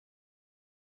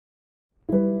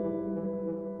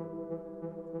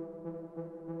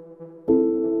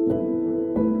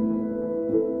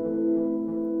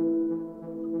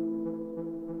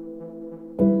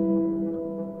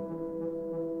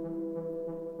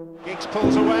Giggs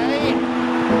pulls away,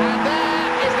 and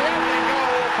there is the opening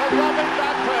goal for Robin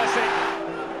van Persie.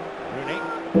 Rooney.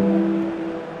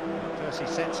 Persie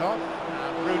sets off,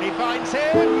 and Rooney finds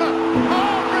him.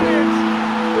 Oh, brilliant!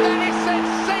 That is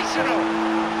sensational!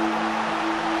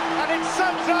 And it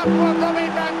sums up what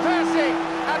Robin van Persie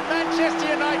and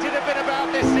Manchester United have been about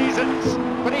this season.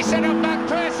 But he set up Van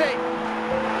Persie,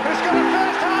 who's got a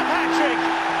first-half hat-trick.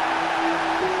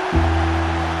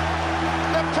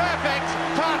 The perfect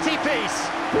party piece.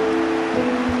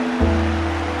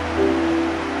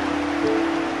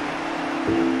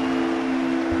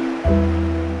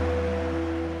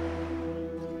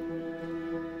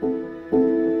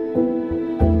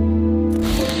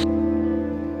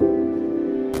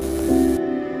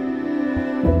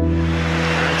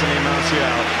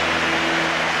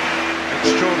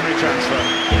 Extraordinary transfer.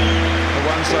 The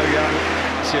one so young,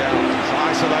 Martial is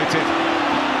isolated.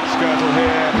 Skirtle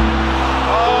here.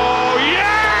 Oh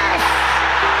yes!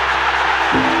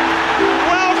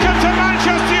 Welcome to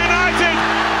Manchester United,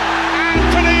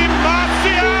 Anthony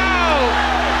Martial.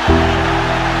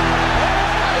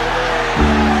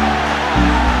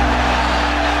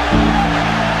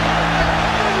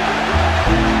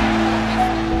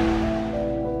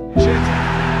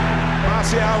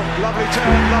 Martial, lovely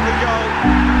turn, lovely goal.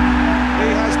 He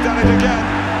has done it again.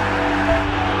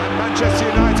 And Manchester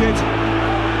United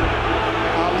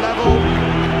are level.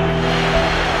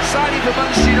 Signing for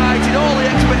Manchester United, all the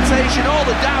expectation, all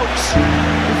the doubts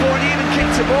before he even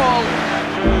kicked a ball.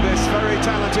 Through this very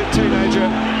talented teenager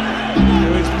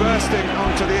who is bursting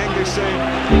onto the English scene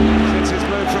since his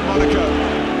move from Monaco.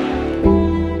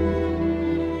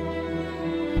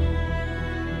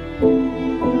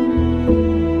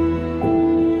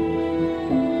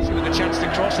 Chance to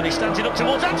cross, and he stands it up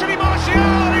towards Anthony Martial,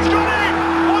 and he's got it!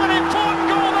 What an important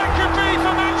goal that could be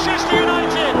for Manchester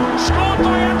United, scored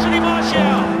by Anthony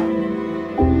Martial.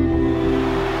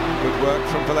 Good work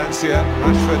from Valencia,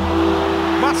 Rashford.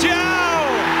 Martial!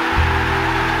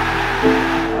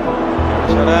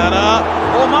 Chadana,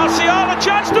 oh Martial, a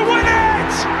chance to win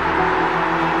it!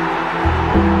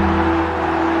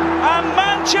 And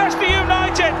Manchester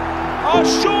United are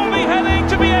surely heading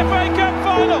to the FA Cup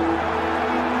final.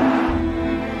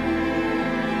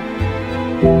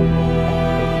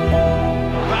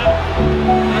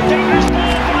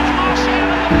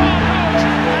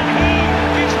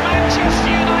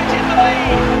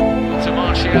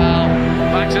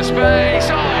 Back to space.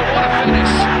 Oh, what a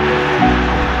finish!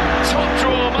 Top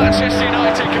draw, Manchester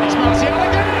United. Comes Martial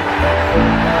again.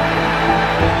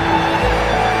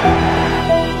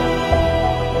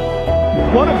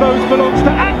 One of those belongs to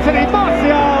Anthony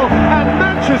Martial, and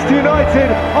Manchester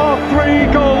United are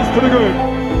 3 goals to the good.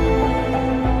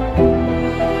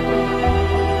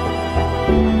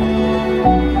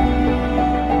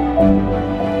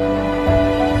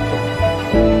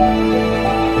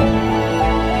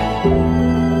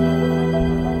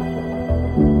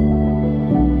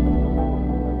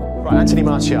 Anthony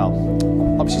Martial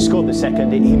obviously scored the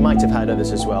second. He might have had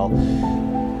others as well.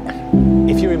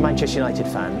 If you're a Manchester United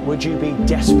fan, would you be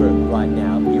desperate right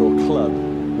now that your club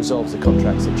resolves the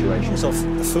contract situation? So a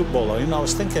footballer, you know, I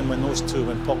was thinking when those two,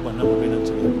 when Pogba and Miller went in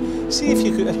together, see if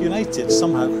you could, if United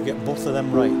somehow could get both of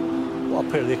them right, what a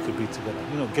pair they could be together,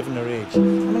 you know, given their age. I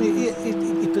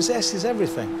mean, he possesses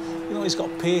everything. You know, he's got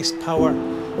pace, power,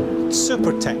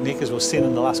 super technique, as we've seen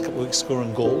in the last couple of weeks,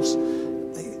 scoring goals.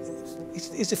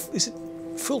 He's a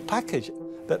full package,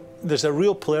 but there's a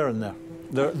real player in there.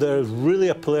 There's really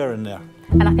a player in there.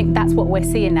 And I think that's what we're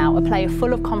seeing now, a player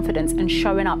full of confidence and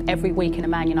showing up every week in a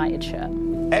Man United shirt.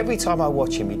 Every time I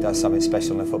watch him, he does something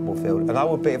special on the football field. And I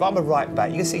would be, if I'm a right back,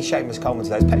 you can see Seamus Coleman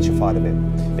today is petrified of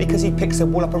him because he picks the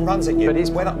ball up and runs at you.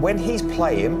 But when he's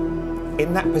playing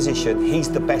in that position, he's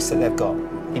the best that they've got.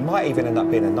 He might even end up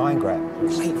being a 9-gram.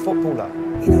 Great footballer.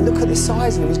 You know, look at the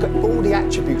size of him. He's got all the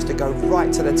attributes to go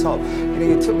right to the top. You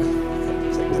know,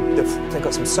 they've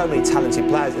got so many talented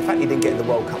players. The fact he didn't get in the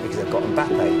World Cup because they've got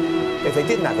Mbappe. If they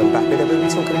didn't have Mbappe, they would be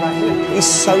talking about him. He's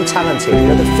so talented. You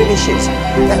know, the finishes.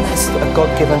 That's a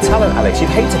God-given talent, Alex.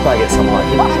 You'd hate to play against someone like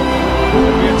him.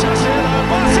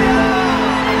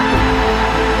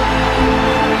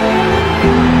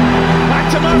 Back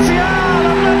to Martial,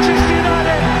 and Manchester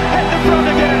United hit the front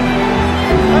again.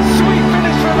 A sweet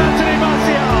finish from Anthony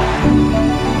Martial.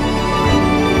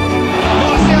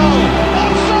 Martial,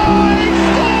 offside,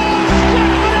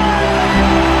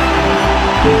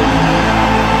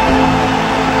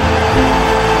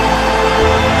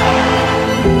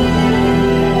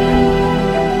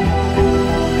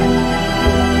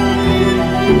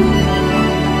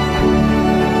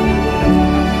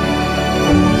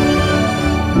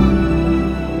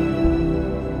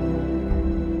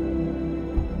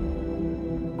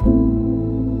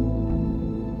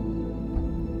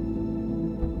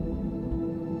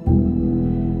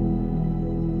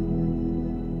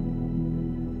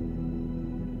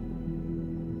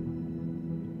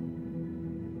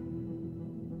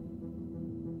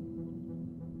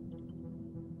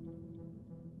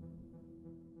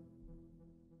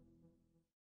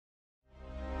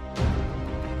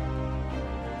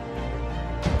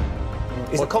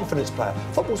 He's a confidence player.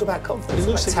 Football's about confidence.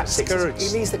 He looks about to get tactics. discouraged.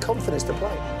 He needs the confidence to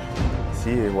play. Si,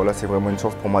 et voilà, c'est vraiment une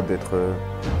chance pour moi d'être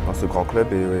dans ce grand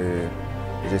club et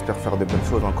j'espère faire de bonnes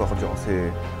choses encore durant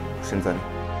ces prochaines années.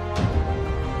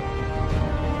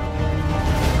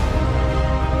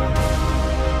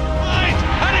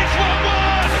 And it's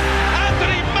 1-1!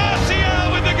 Anthony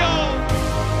Martial with the goal!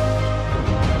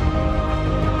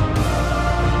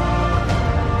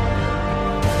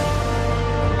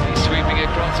 He's sweeping it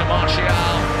across to Martial.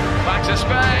 Back to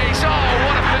space. Oh,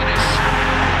 what a finish!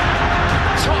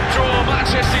 Top draw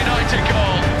Manchester United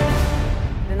goal.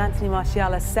 And Anthony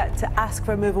Martial is set to ask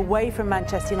for a move away from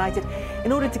Manchester United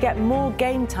in order to get more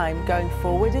game time going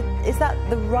forward. Is that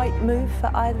the right move for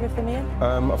either of them, Ian?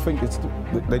 I think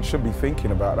they should be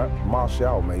thinking about that.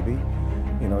 Martial, maybe.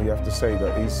 You know, you have to say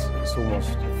that it's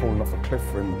almost fallen off a cliff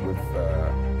for him with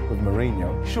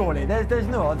Mourinho. Surely, there's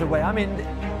no other way. I mean,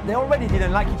 they already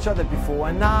didn't like each other before,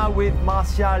 and now with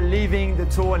Martial leaving the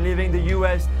tour and leaving the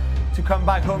US to come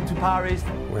back home to Paris.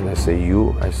 When I say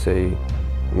you, I say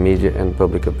media and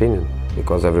public opinion,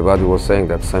 because everybody was saying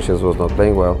that Sanchez was not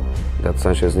playing well, that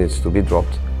Sanchez needs to be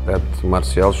dropped, that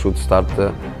Martial should start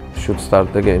the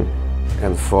game,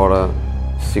 and for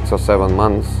 6 or 7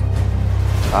 months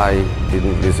I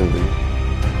didn't listen to you.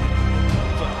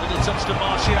 Little touch to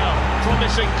Martial,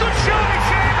 promising, good shot,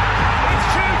 it's in! It's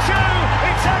 2-2,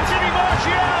 it's Anthony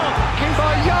Martial! Kicked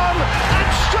by Young and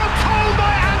struck home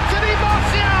by Anthony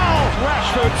Martial!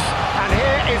 Rashford's, and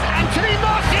here is Anthony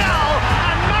Martial,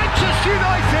 and Manchester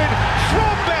United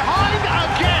from behind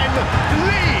again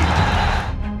lead.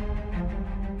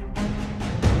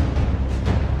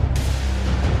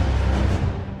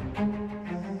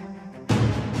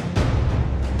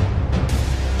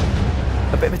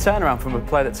 A bit of a turnaround from a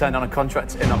player that turned on a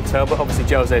contract in October. Obviously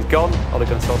Jose's gone, Ole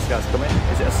Gunnar Solskjaer's come in.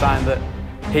 Is it a sign that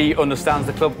he understands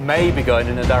the club may be going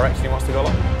in a direction he wants to go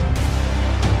along?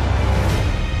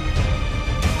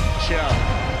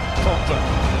 Pogba,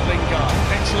 Lingard,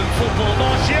 excellent football,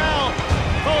 Martial!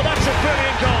 Oh, that's a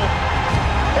brilliant goal!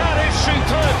 That is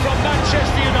superb from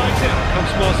Manchester United.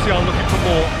 Comes Martial looking for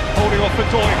more, holding off for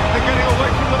Doyle, they're getting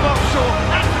away from the North Shore.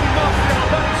 Anthony Martial,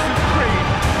 that is supreme.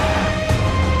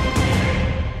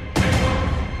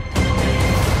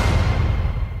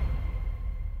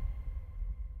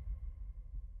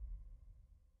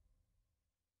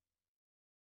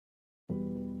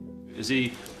 Is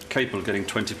he capable of getting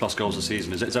 20 plus goals a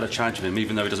season? Is that a challenge for him,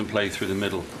 even though he doesn't play through the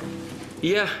middle?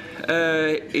 Yeah,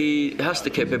 he has the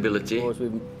capability. Of course,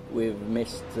 we've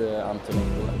missed Anthony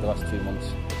the last 2 months.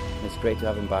 And it's great to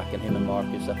have him back, and him and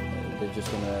Marcus. They're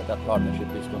just that partnership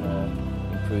is gonna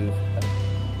improve.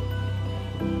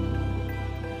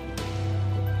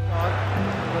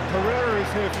 But Pereira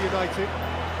is here for United.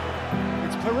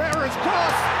 It's Pereira's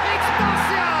cross. It's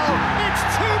Martial. It's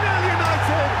 2-0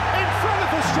 United in front of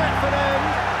the Stretford end,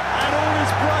 and all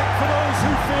is bright for those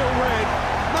who feel red.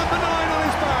 Number 9 on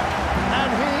his back, and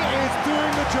he is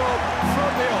doing the job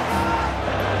from the off.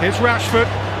 Here's Rashford,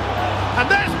 and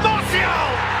there's Martial,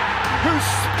 who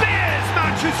spears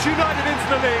Manchester United into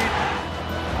the lead.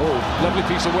 Oh, lovely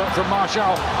piece of work from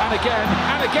Martial, and again,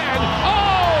 and again.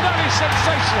 Oh, that is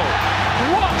sensational.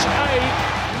 What a...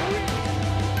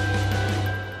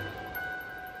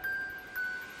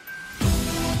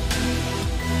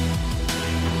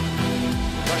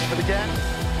 Rashford again.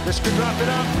 This could wrap it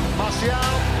up.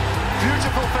 Martial,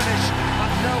 beautiful finish,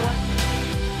 and no one.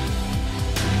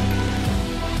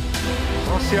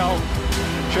 Martial,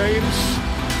 James.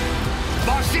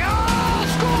 Martial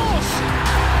scores!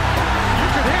 You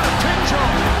can hear a pin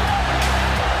drop.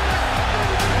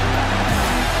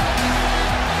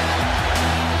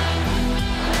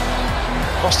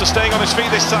 Foster staying on his feet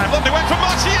this time. Lovely went from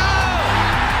Martial!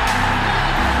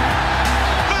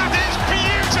 That is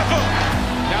beautiful!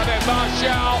 Now then,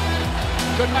 Martial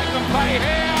could make them pay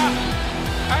here,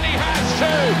 and he has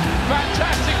too.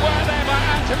 Fantastic work there by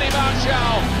Anthony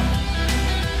Martial.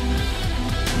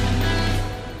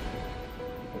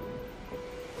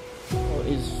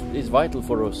 Is vital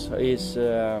for us. He's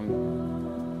a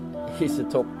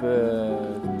top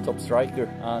striker,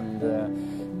 and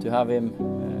to have him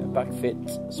back fit,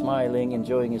 smiling,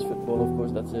 enjoying his football, of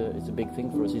course, it's a big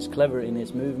thing for us. He's clever in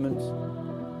his movements.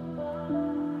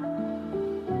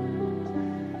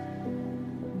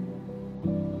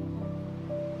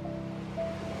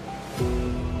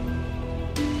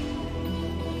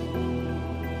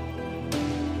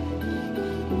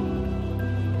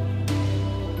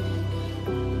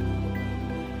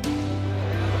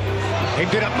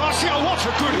 Ended up Martial, what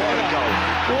a good goal.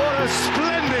 What a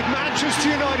splendid Manchester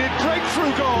United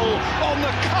breakthrough goal on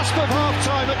the cusp of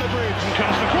half-time at the bridge.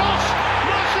 Comes the cross,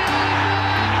 Martial!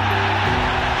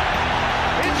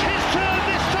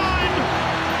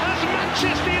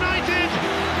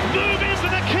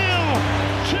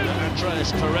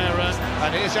 Pereira,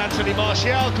 and here's Anthony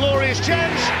Martial, glorious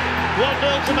chance,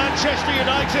 1-0 to Manchester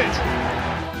United.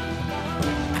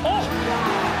 Oh!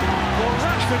 Well,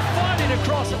 Rashford firing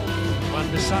across.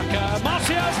 Wan-Bissaka,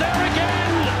 Martial's there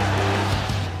again!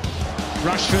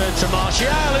 Rashford to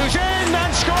Martial, who's in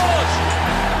and scores!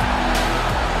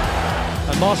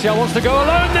 And Martial wants to go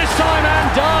alone this time and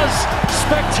does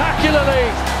spectacularly.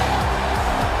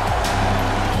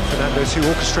 Fernandes, who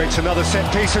orchestrates another set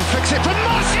piece and flicks it for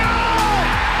Martial!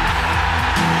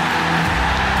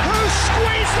 Who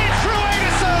squeezed it through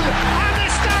Ederson and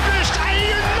established a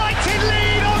United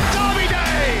lead on Derby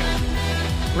Day!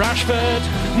 Rashford,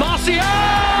 Martial!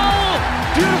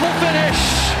 Beautiful finish!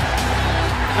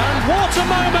 And what a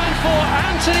moment for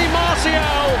Anthony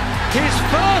Martial, his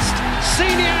first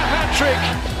senior hat-trick.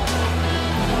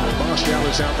 Martial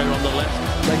is out there on the left,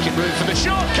 making room for the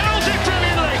shot, count it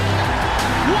brilliantly!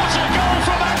 What a goal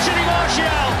from Anthony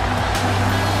Martial!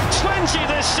 20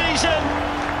 this season.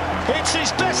 It's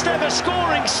his best ever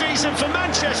scoring season for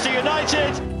Manchester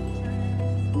United.